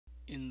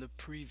in the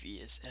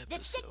previous This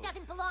episode. stick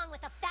doesn't belong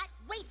with a fat,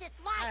 racist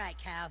liar! Alright,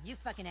 Cal, you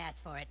fucking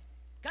asked for it.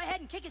 Go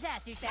ahead and kick his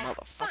ass, douchebag.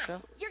 Motherfucker.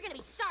 Fine. You're gonna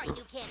be sorry,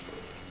 new kid.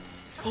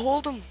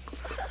 Hold him!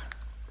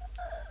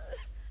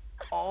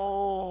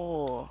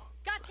 Oh.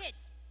 Goth kids,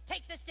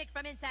 take the stick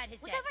from inside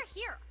his Look desk. over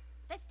here.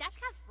 This desk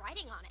has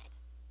writing on it.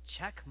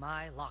 Check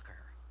my locker.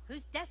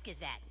 Whose desk is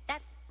that?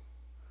 That's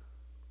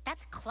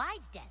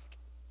Clyde's desk.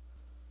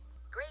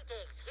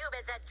 Greetings,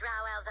 humans and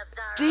drow elves of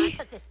Zara. D.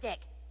 Took the stick.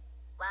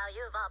 While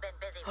you've all been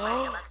busy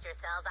fighting amongst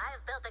yourselves, I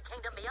have built a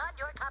kingdom beyond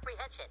your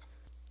comprehension.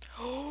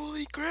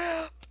 Holy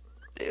crap!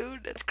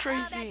 Dude, that's Oh,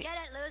 that crazy. get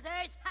it,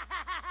 losers!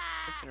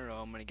 What's in a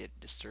row? I'm gonna get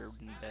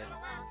disturbed in bed.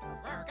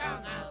 We're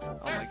gonna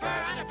Oh my search for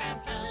God.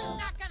 underpants. He's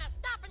not gonna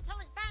stop until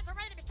his fans are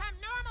ready to become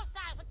normal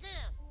size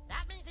again.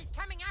 That means he's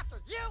coming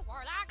after you,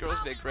 Warlock. Girl's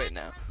All big we right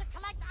want now. is to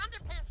collect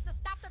underpants to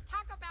stop the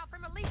Taco Bell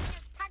from releasing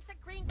its toxic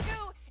green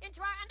goo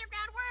into our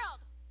underground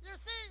world. You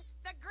see,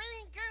 the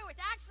green goo is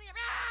actually a...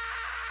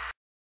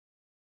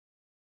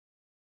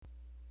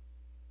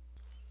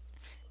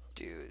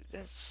 Dude,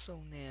 that's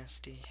so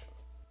nasty.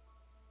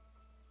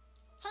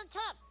 Hey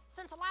kid,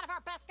 since a lot of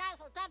our best guys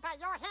are dead by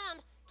your hand,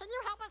 can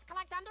you help us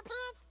collect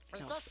underpants? We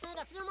No, just need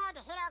a few more to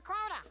hit our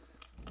quota.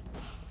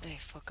 Hey,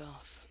 fuck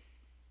off.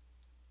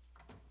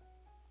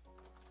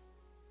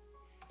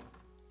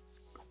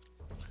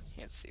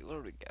 Let's see, what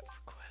do we got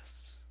for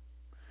quests?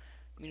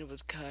 Meet up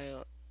with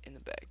Kyle in the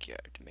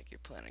backyard to make your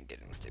plan on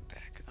getting the stick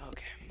back.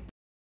 Okay.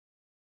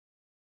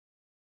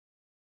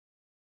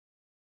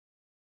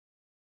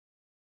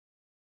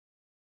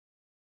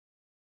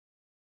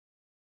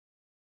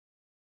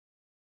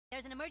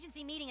 There's an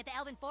emergency meeting at the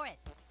Elven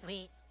Forest.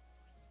 Sweet.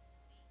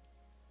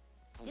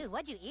 Dude,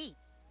 what'd you eat?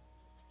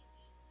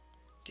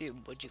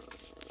 Dude, would you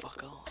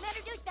fuck off?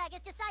 Commander Douchebag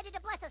has decided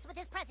to bless us with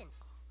his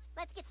presence.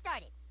 Let's get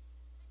started.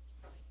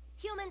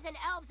 Humans and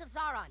elves of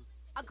Zaron,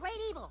 a great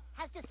evil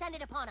has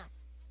descended upon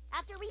us.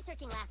 After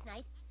researching last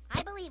night,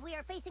 I believe we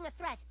are facing a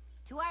threat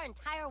to our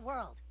entire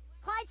world.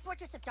 Clyde's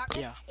Fortress of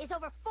Darkness is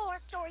over 4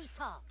 stories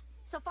tall.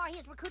 So far, he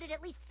has recruited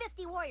at least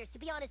 50 warriors to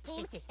be on his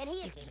team, and he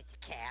is...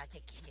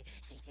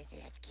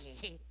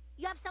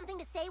 You have something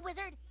to say,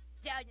 wizard?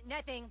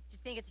 Nothing.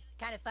 Just think it's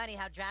kind of funny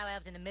how drow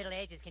elves in the Middle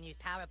Ages can use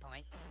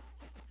PowerPoint.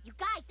 You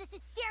guys, this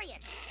is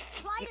serious.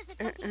 Clyde is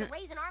attempting to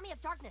raise an army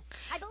of darkness.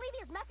 I believe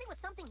he is messing with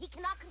something he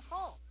cannot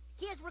control.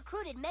 He has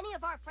recruited many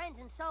of our friends,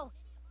 and so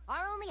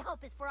our only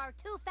hope is for our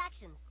 2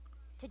 factions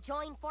to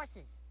join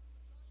forces.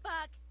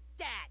 Fuck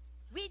that.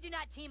 We do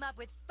not team up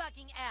with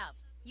fucking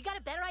elves. You got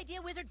a better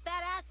idea, wizard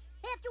fat ass?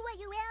 After what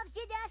you elves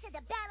did to us at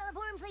the Battle of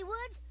Wormsley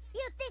Woods,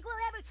 you think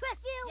we'll ever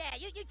trust you? Yeah,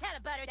 you tell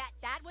it, Butter.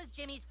 That was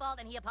Jimmy's fault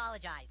and he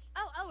apologized.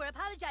 Oh, we're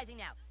apologizing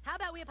now. How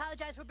about we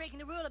apologize for breaking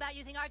the rule about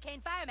using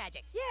arcane fire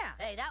magic? Yeah.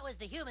 Hey, that was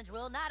the humans'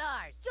 rule, not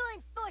ours.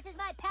 Join forces,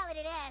 my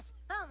paladin ass.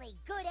 Only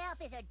good elf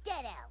is a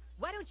dead elf.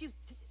 Why don't you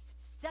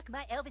suck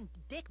my elven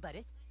dick,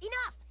 Butters?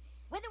 Enough!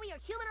 Whether we are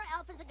human or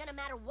elf isn't gonna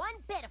matter one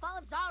bit if all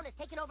of Zaron is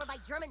taken over by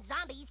German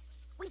zombies.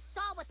 We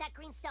saw what that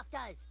green stuff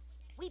does.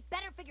 We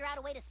better figure out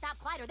a way to stop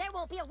Clyde or there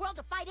won't be a world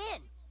to fight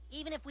in.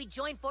 Even if we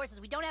join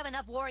forces, we don't have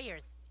enough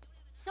warriors.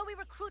 So we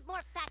recruit more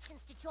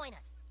factions to join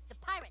us. The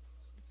Pirates,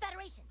 the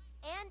Federation,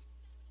 and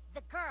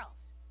the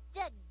girls.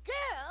 The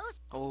girls?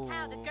 Oh.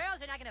 How, the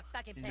girls are not gonna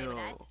fucking play with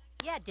us? No.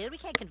 Yeah, dude, we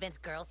can't convince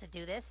girls to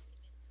do this.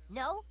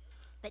 No,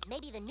 but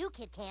maybe the new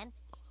kid can.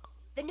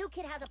 The new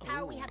kid has a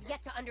power we have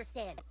yet to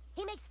understand.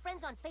 He makes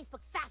friends on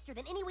Facebook faster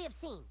than any we have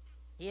seen.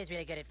 He is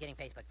really good at getting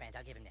Facebook friends,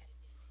 I'll give him that.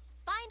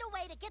 Find a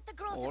way to get the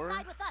girls Or to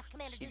side with us,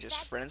 Commander he Douchebag.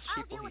 just friends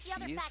I'll people deal with he the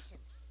other sees.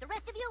 factions. The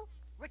rest of you,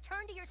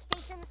 return to your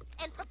stations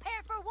and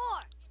prepare for war.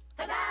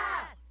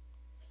 Huzzah!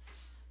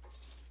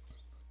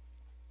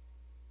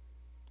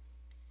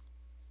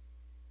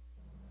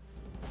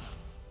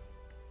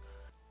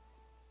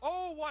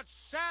 Oh, what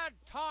sad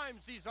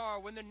times these are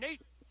when the Give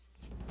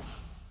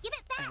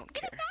it I back! don't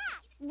Give it care.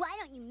 back! Why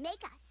don't you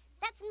make us?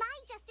 That's my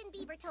Justin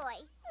Bieber toy.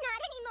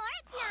 Not anymore,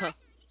 it's not.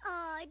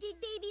 Aw, did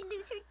baby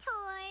lose her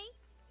toy?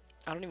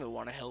 I don't even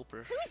want to help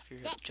her Who is if you're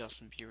this? a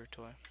Justin Bieber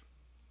toy.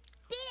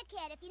 Beat a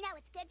kid if you know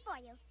it's good for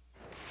you.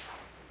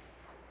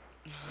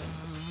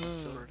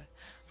 Sword.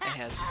 I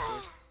had the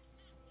sword.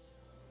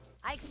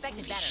 I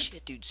expected Holy better.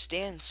 shit, dude.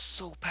 Stan's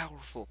so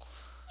powerful.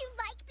 You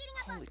like beating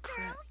up Holy on crap.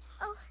 girls?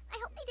 Oh, I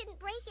hope they didn't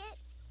break it.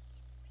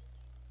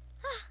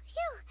 Oh,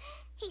 phew.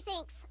 He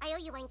thinks. I owe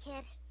you one,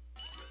 kid.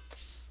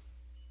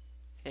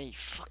 Hey, you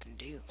fucking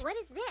do. What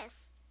is this?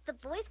 The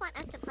boys want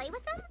us to play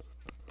with them?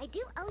 I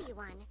do owe you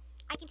one.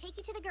 I can take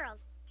you to the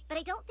girls, but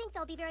I don't think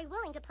they'll be very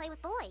willing to play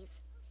with boys.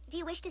 Do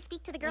you wish to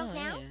speak to the girls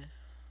now? Yeah.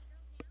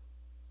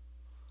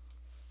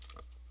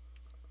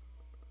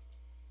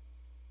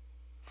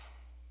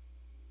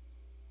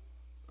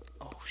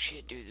 Oh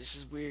shit, dude, this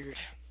is weird.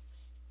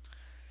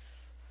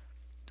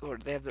 Or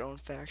do they have their own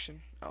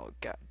faction? Oh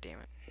god damn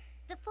it.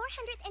 The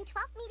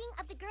 412th meeting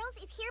of the girls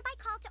is hereby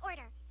called to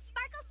order.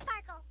 Sparkle,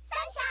 sparkle.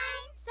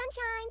 Sunshine!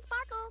 Sunshine,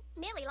 Sparkle.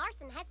 Millie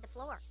Larson has the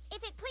floor.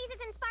 If it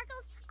pleases and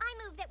sparkles, I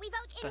move that we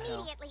vote The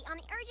hell? immediately on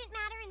the urgent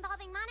matter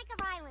involving Monica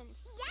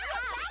Rylands. Yes,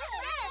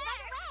 Yeah,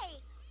 right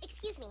away!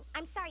 Excuse me,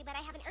 I'm sorry, but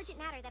I have an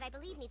urgent matter that I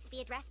believe needs to be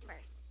addressed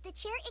first. The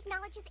chair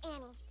acknowledges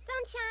Annie.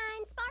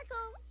 Sunshine,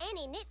 Sparkle,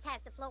 Annie Knits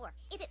has the floor.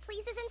 If it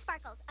pleases and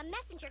sparkles, a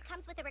messenger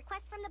comes with a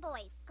request from the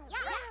boys. Yeah.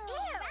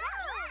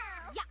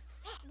 Yeah.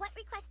 What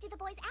request do the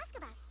boys ask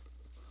of us?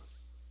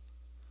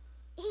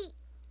 He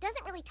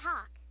doesn't really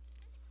talk.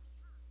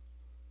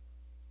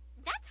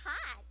 That's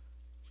hot.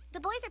 The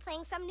boys are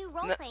playing some new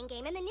role-playing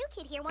game, and the new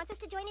kid here wants us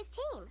to join his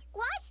team.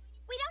 What?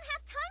 We don't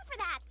have time for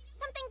that.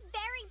 Something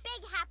very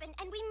big happened,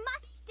 and we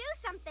must do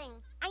something.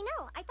 I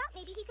know. I thought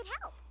maybe he could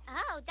help.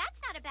 Oh, that's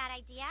not a bad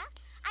idea.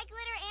 I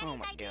glitter Oh Annie's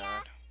my idea.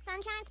 God.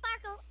 Sunshine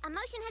Sparkle, a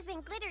motion has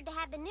been glittered to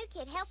have the new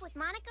kid help with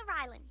Monica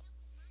Ryland.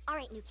 All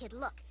right, new kid,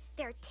 look.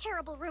 There are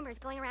terrible rumors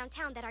going around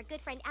town that our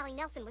good friend Allie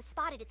Nelson was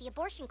spotted at the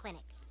abortion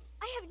clinic.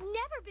 I have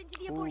never been to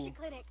the abortion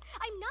clinic.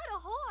 I'm not a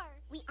whore.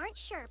 We aren't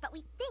sure, but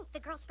we think the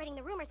girl spreading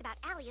the rumors about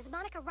Allie is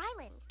Monica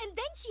Ryland. And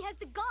then she has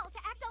the gall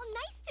to act all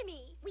nice to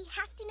me. We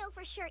have to know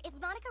for sure if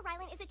Monica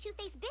Ryland is a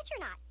two-faced bitch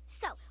or not.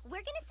 So,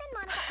 we're gonna send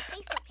Monica a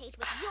Facebook page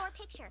with your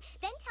picture.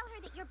 Then tell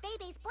her that you're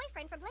Bebe's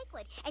boyfriend from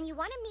Lakewood, and you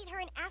want to meet her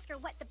and ask her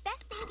what the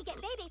best thing to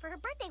get Bebe for her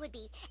birthday would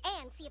be.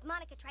 And see if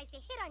Monica tries to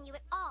hit on you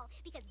at all,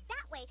 because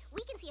that way we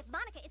can see if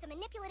Monica is a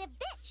manipulative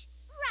bitch.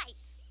 Right.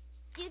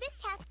 Do this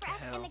task for us,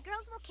 hell? and the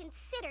girls will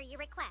consider your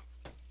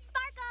request.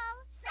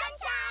 Sparkle!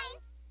 Sunshine!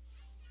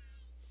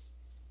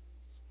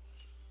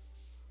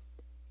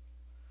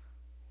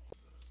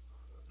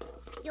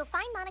 You'll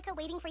find Monica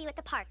waiting for you at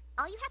the park.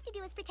 All you have to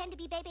do is pretend to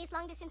be Bebe's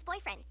long-distance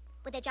boyfriend.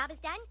 When the job is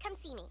done, come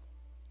see me.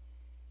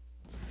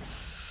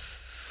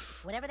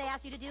 Whatever they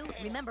ask you to do,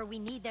 remember we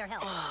need their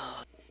help.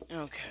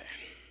 Okay.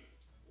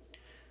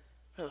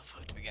 Where the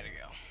fuck do we gotta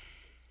go?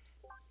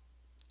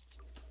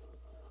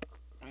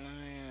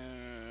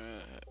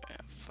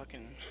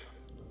 Fucking.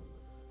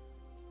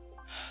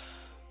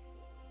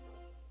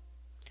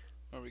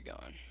 Where are we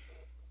going?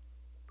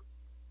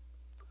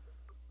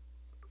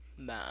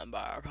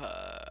 Manbar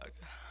Park.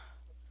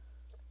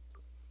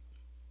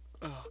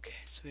 Okay,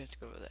 so we have to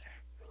go over there.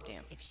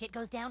 Damn. If shit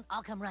goes down,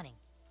 I'll come running.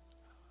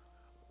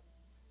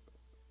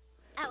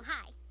 Oh,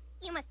 hi.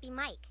 You must be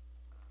Mike.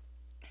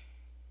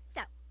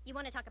 So, you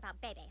want to talk about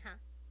Bebe, huh?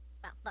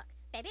 Well, look,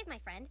 Bebe's my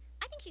friend.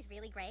 I think she's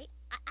really great.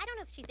 I don't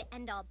know if she's the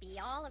end-all,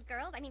 be-all of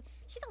girls. I mean,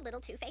 she's a little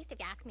two-faced if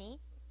you ask me.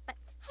 But,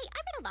 hey,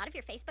 I've read a lot of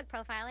your Facebook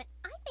profile, and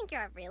I think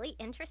you're a really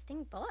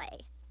interesting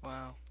boy.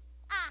 Wow.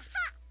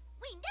 Aha!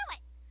 We knew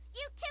it!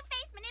 You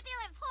two-faced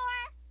manipulative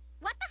whore!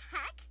 What the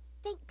heck?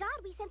 Thank God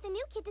we sent the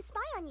new kid to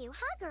spy on you,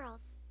 huh,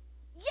 girls?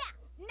 Yeah,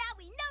 now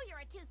we know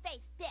you're a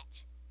two-faced bitch.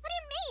 What do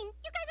you mean?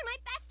 You guys are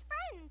my best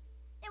friends.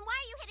 Then why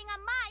are you hitting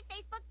on my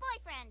Facebook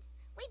boyfriend?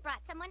 We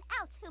brought someone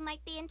else who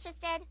might be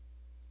interested.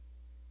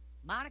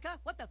 Monica,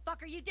 what the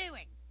fuck are you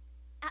doing?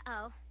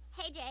 Uh-oh.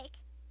 Hey, Jake.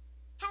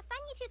 Have fun,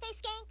 you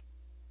two-faced skank.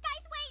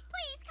 Guys, wait,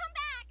 please, come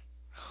back!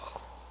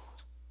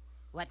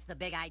 What's the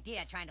big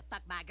idea trying to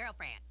fuck my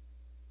girlfriend?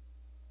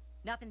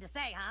 Nothing to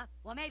say, huh?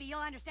 Well, maybe you'll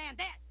understand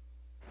this.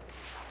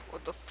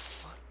 What the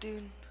fuck,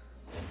 dude?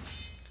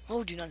 Why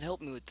would you not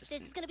help me with this?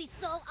 This is gonna be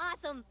so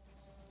awesome.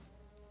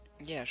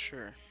 Yeah,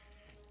 sure.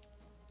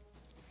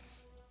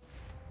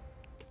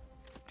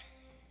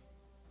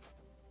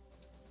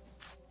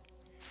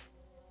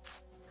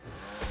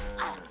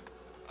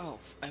 Oh,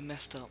 I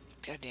messed up.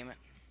 God damn it.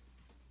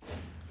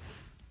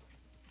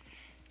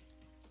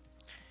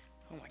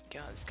 Oh my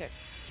god, this guy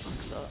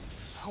fucks up.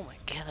 Oh my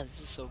god,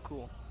 this is so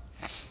cool.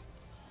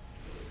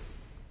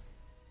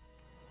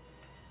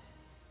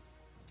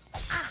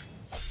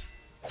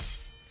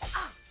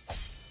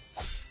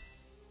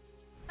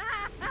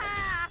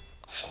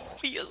 Oh,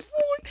 he has 1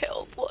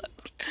 health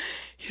left.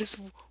 He has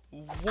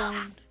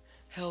 1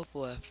 health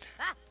left.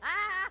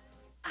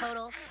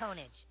 Total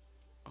conage.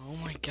 Oh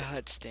my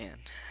god, Stan.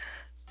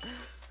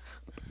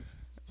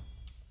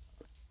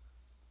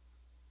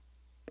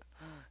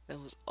 That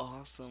was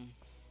awesome.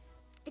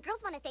 The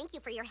girls want to thank you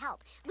for your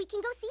help. We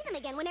can go see them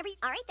again whenever you...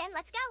 All right, then,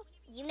 let's go.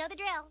 You know the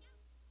drill.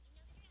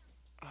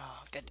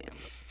 Oh, goddamn.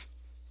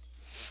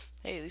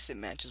 Hey, at least it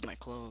matches my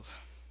clothes.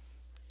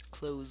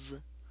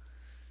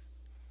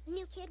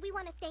 New kid, we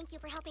want to thank you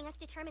for helping us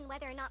determine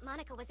whether or not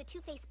Monica was a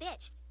two-faced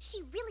bitch.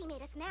 She really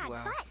made us mad,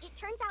 Wow. but it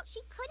turns out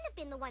she couldn't have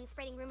been the one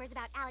spreading rumors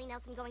about Allie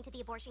Nelson going to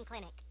the abortion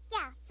clinic.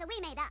 Yeah, so we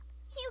made up.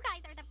 You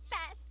guys are the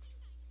best.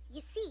 You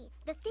see,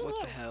 the thing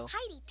What the is, hell?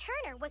 Heidi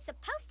Turner was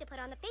supposed to put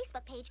on the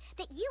Facebook page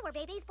that you were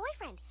Bebe's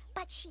boyfriend,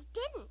 but she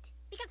didn't.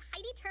 Because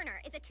Heidi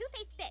Turner is a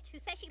two-faced bitch who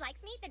says she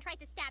likes me, then tries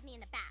to stab me in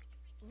the back.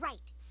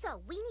 Right.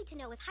 So we need to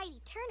know if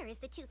Heidi Turner is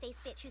the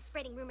two-faced bitch who's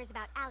spreading rumors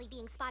about Allie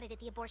being spotted at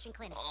the abortion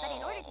clinic. But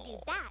in order to do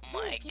that, we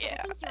my need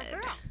people to think you're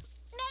a God. girl.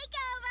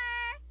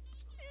 Makeover!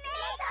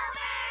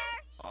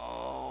 Makeover!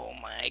 Oh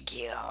my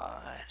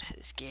god,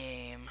 this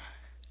game.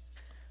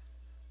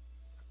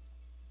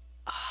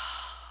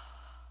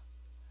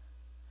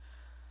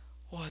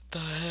 What the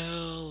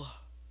hell?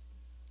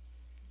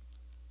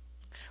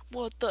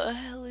 What the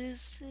hell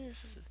is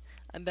this?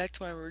 I'm back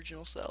to my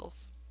original self.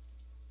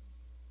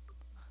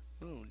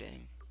 Ooh,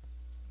 dang.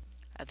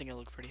 I think I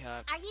look pretty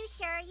hot. Are you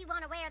sure you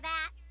want to wear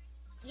that?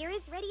 You're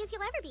as ready as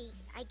you'll ever be,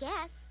 I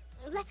guess.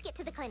 Let's get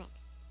to the clinic.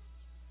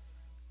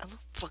 I look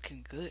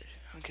fucking good.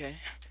 Okay.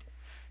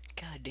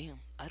 God damn,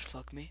 I'd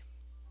fuck me.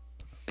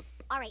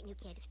 All right, new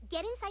kid.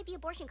 Get inside the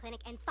abortion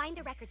clinic and find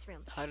the records room.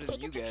 Hotter Take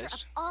than you a picture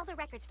guys. of all the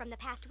records from the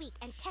past week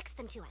and text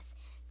them to us.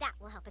 That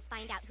will help us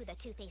find out who the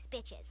two-faced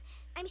bitch is.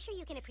 I'm sure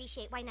you can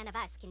appreciate why none of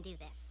us can do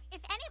this.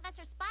 If any of us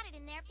are spotted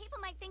in there, people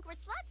might think we're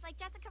sluts like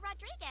Jessica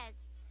Rodriguez.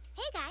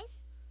 Hey,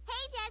 guys.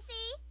 Hey,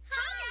 Jessie.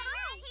 Hi.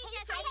 Hey,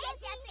 Hey, Jessie.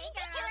 Jessie.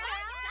 Hey, girl.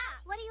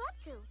 What are you up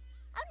to?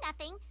 Oh,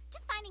 nothing.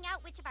 Just finding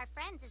out which of our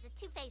friends is a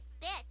two-faced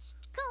bitch.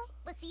 Cool.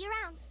 We'll see you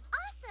around.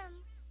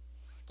 Awesome.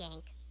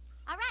 Skank.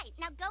 All right,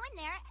 now go in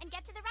there and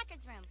get to the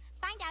records room.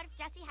 Find out if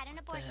Jessie had an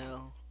The abortion.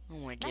 hell? Oh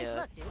my Nice god.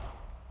 look, dude.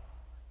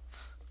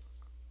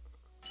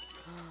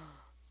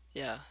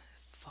 Yeah,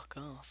 fuck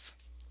off.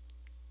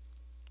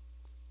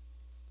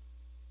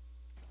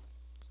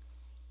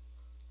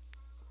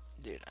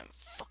 Dude, I'm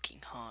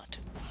fucking hot.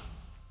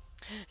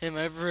 Am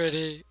I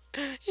pretty?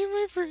 Am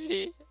I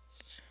pretty?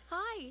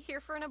 Hi, here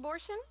for an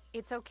abortion?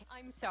 It's okay.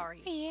 I'm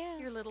sorry. Yeah.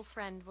 Your little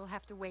friend will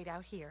have to wait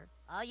out here.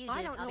 All you I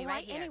did, don't I'll know be why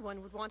right here.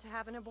 anyone would want to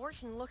have an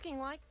abortion looking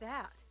like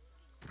that.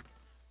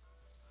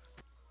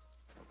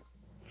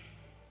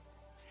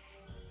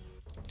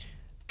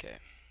 Okay.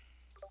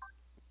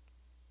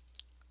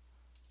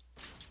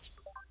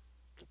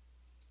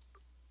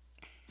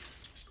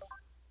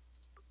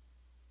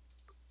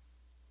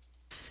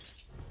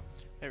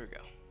 There we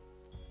go.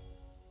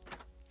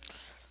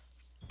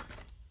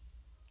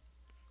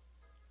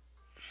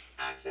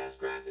 Access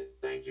granted.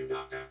 Thank you,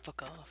 Doctor.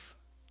 Fuck off.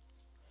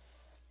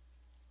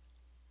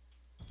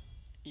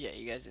 Yeah,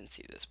 you guys didn't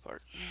see this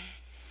part.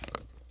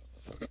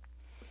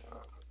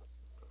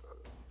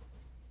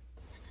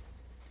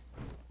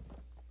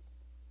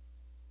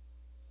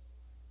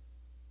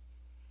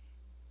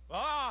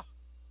 Ah!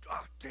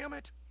 Ah, damn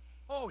it!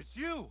 Oh, it's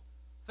you!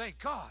 Thank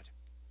God!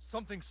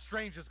 Something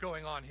strange is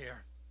going on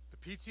here. The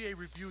PTA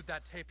reviewed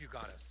that tape you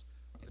got us.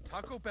 The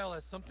Taco Bell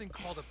has something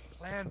called a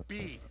Plan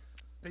B.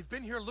 They've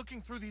been here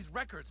looking through these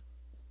records.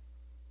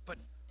 But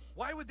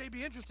why would they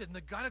be interested in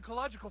the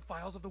gynecological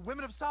files of the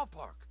women of South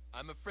Park?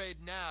 I'm afraid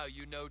now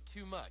you know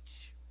too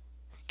much.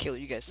 Kill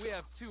you guys. We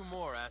have two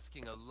more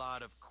asking a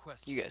lot of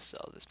questions. You guys saw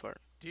this part.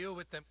 Deal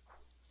with them.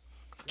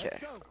 Okay.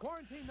 Let's go.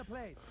 Quarantine the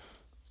place.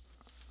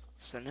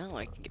 So now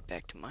I can get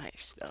back to my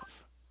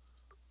stuff.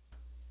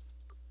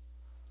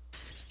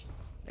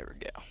 There we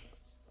go.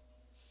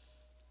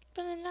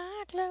 But the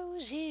night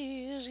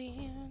closes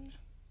in.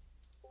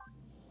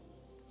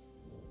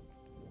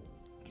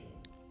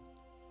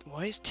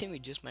 Why is Timmy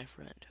just my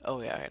friend?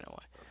 Oh yeah, I know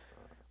why.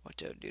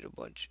 Watch out, dude. A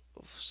bunch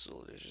of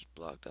soldiers just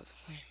blocked off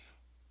the lane.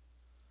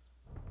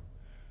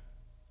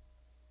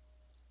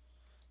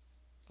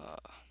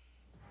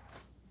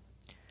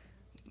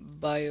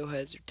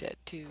 Biohazard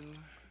tattoo.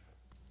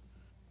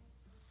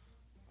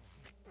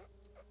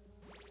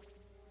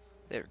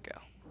 There we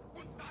go.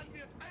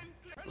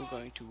 We're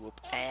going to whoop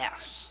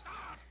ass.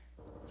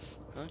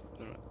 Huh?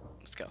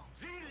 Let's go.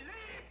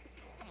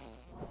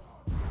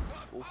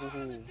 Ooh.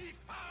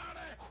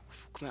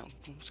 Come out.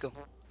 Let's go.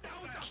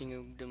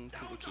 Kingdom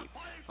Kuba Keep.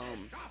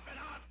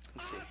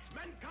 Let's see.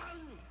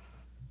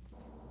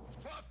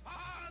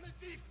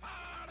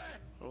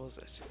 What was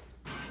this?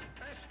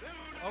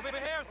 Over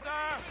here,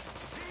 sir!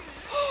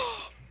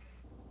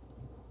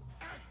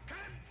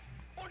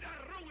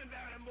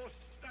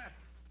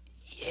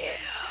 Yeah.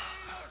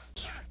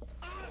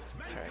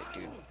 Alright,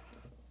 dude.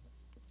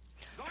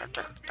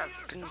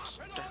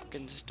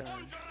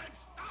 Darkenstein.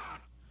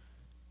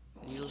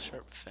 Needle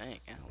sharp fang.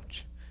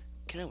 Ouch.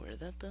 Can I wear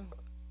that though?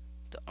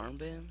 The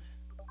armband?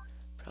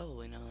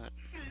 Probably not.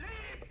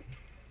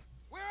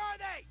 Where are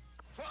they?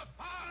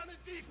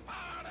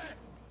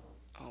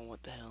 Oh,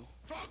 what the hell?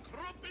 There,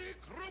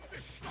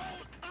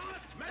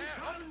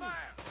 open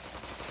fire!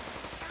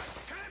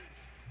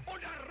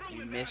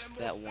 You missed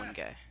that one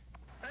guy.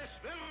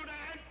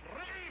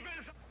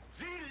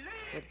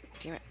 God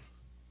damn it.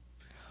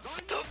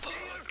 What the fuck?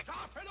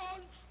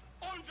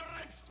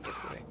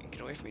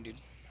 Get away from me, dude.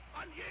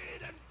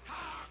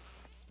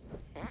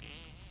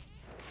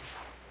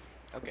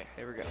 Okay,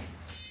 there we go.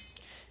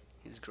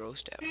 He's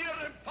grossed out.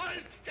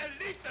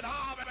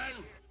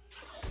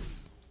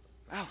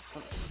 Ow,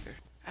 motherfucker.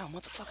 Ow,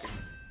 motherfucker.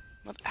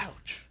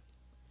 Ouch.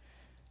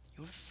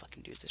 You wanna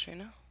fucking do this right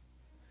now?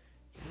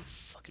 You wanna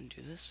fucking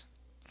do this?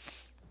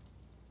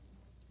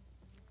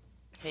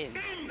 Hey,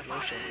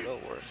 motion will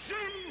work.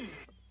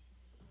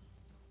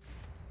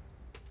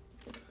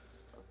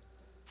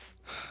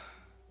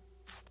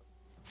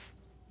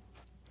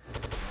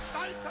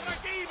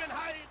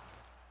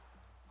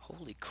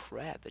 Holy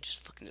crap, that just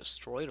fucking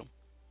destroyed him.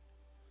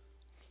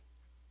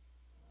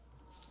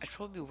 I'd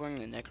probably be wearing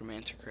the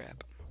necromancer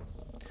crap.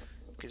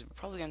 Because we're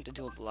probably going to have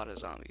to deal with a lot of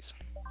zombies.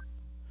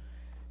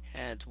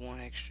 Adds one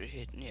extra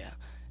hit, yeah.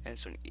 And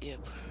so, yep.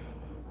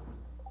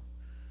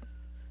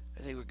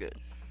 I think we're good.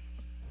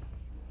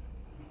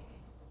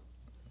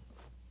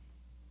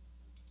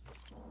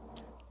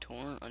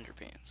 Torn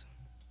underpants.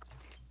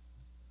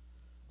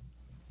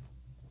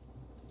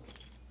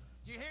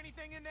 you hear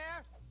anything in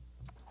there?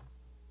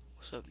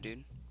 What's up,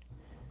 dude?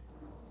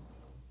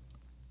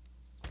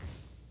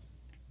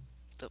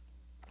 The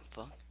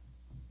fuck?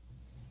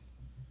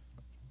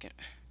 Get...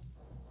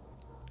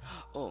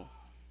 Oh.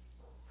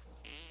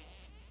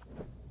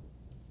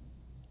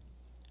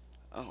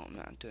 Oh, I'm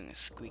not doing a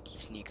squeaky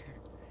sneaker.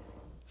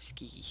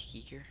 Skeeky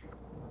skeeker.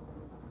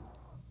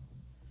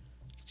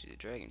 Let's do the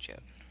dragon shout.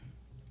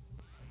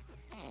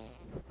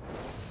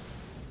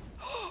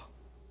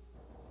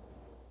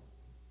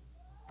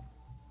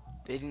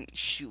 They didn't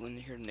shoot when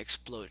they heard an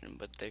explosion,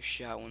 but they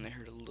shot when they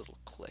heard a little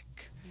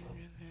click.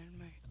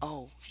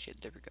 Oh,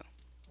 shit, there we go.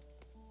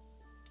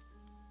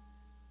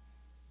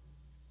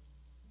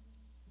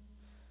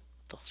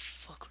 The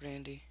fuck,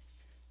 Randy?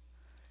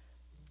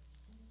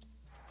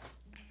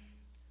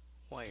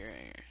 Wire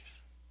hangers.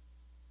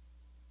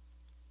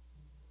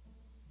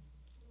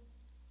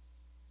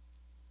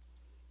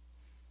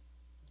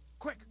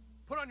 Quick,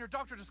 put on your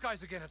doctor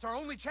disguise again. It's our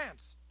only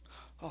chance.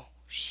 Oh,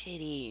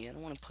 shitty. I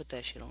don't want to put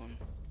that shit on.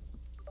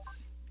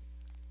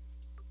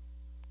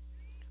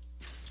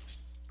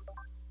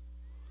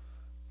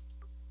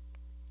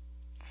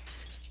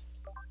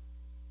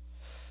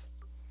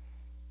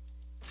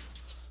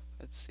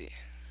 Let's see.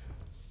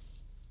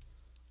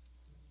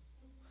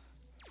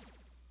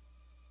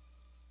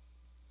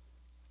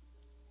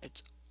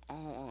 It's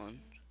all on.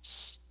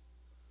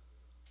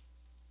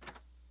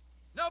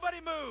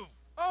 Nobody move!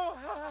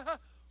 Oh,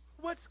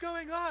 what's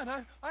going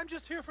on? I'm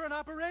just here for an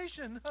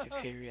operation.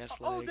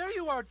 Oh, there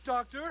you are,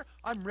 Doctor.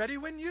 I'm ready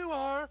when you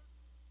are.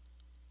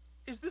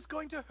 Is this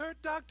going to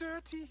hurt, Doctor?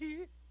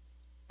 Teehee?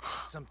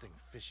 Something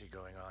fishy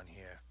going on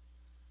here.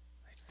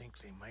 I think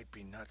they might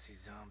be Nazi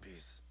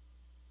zombies.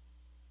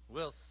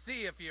 We'll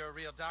see if you're a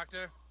real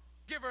doctor.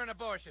 Give her an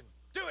abortion.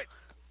 Do it!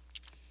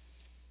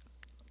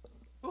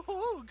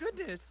 Oh,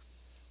 goodness.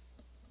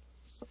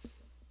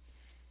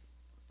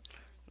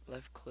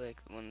 Left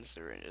click when the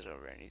syringe is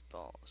over any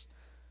balls.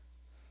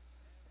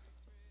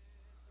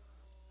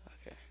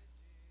 Okay.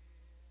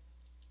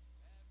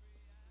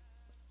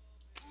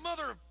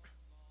 Mother...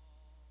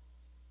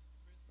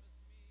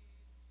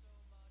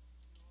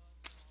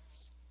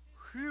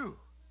 Phew.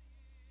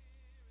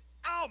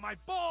 Ow, my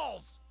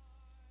balls!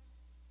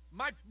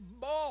 My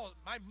balls!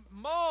 My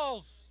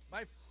malls!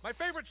 My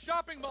favorite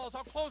shopping malls!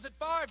 I'll close at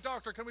 5,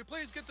 Doctor. Can we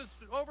please get this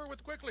over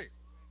with quickly?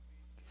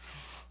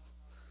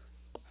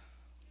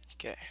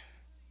 Okay.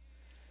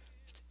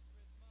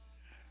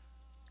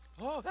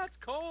 Oh, that's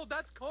cold!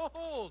 That's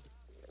cold!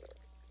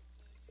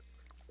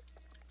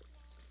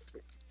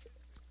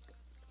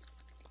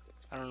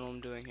 I don't know what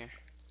I'm doing here.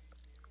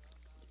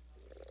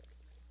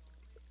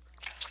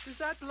 Is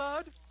that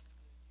blood?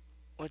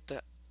 What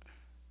the?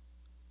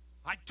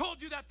 I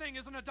told you that thing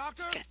isn't a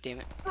doctor! God damn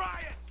it.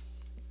 Fry it!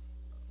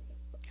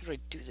 How do I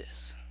do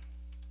this?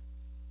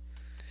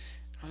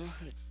 I don't know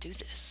how to do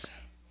this.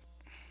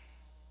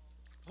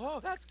 Oh,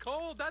 that's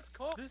cold! That's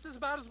cold! This is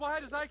about as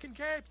wide as I can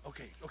cape!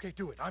 Okay,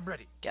 do it. I'm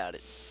ready. Got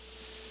it.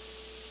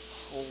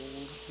 Hold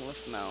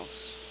left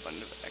mouse button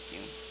to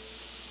vacuum.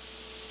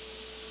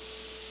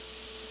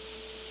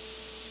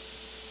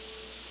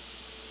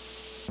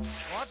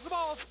 Watch the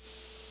balls!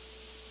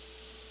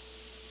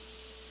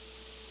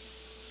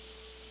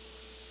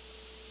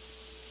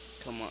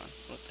 Come on,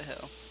 what the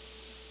hell?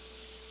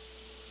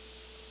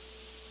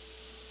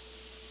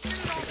 Get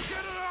it off!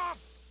 Get it off!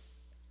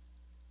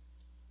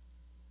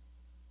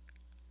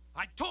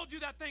 I told you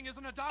that thing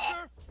isn't a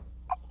doctor!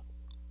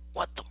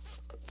 What the?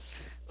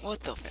 What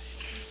the?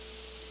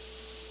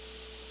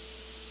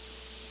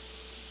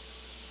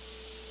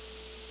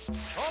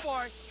 Oh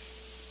boy!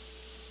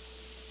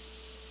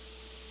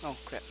 Oh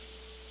crap!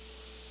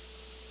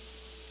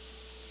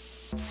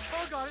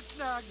 Oh god, it's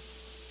snagged!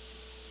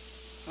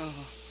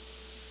 Oh.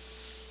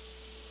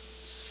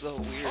 So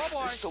weird. Oh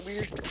boy! This is so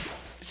weird.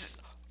 This is...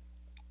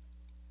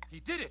 He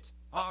did it!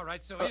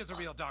 Alright, so he is a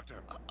real doctor.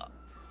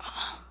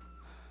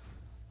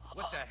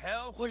 What the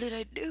hell? What did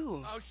I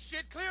do? Oh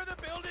shit, clear the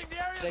building!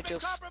 The area's Did I been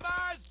just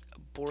compromised!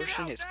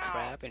 abortion his now.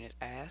 crap in his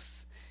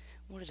ass?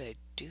 What did I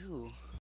do?